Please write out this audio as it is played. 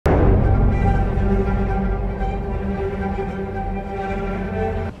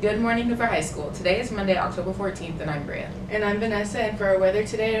Good morning, Hoover High School. Today is Monday, October 14th, and I'm Bria. And I'm Vanessa, and for our weather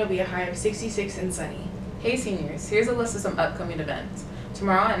today, it'll be a high of 66 and sunny. Hey seniors, here's a list of some upcoming events.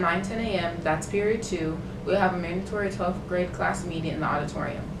 Tomorrow at 9:10 a.m., that's period 2, we'll have a mandatory 12th grade class meeting in the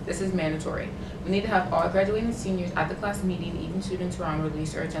auditorium. This is mandatory. We need to have all graduating seniors at the class meeting, even students who are on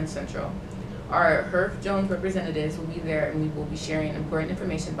release or attend Central. Our Herff Jones representatives will be there, and we will be sharing important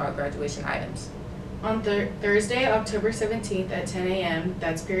information about graduation items. On Thursday, October 17th at 10 a.m.,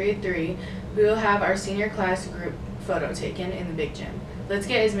 that's period 3, we will have our senior class group photo taken in the big gym. Let's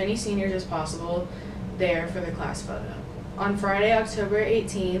get as many seniors as possible there for the class photo. On Friday, October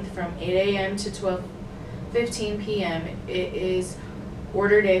 18th, from 8 a.m. to 12:15 p.m., it is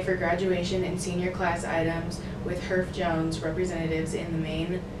order day for graduation and senior class items with Herff Jones representatives in the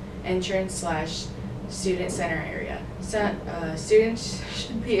main entrance / student center area. Students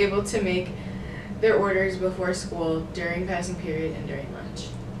should be able to make their orders before school, during passing period, and during lunch.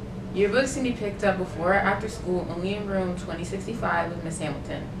 Yearbooks can be picked up before or after school only in room 2065 with Miss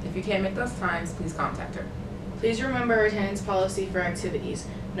Hamilton. If you can't make those times, please contact her. Please remember our attendance policy for activities.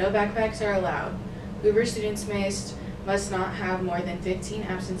 No backpacks are allowed. Hoover students must not have more than 15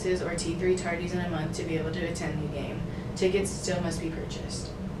 absences or T3 tardies in a month to be able to attend the game. Tickets still must be purchased.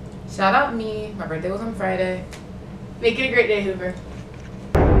 Shout out me, my birthday was on Friday. Make it a great day, Hoover.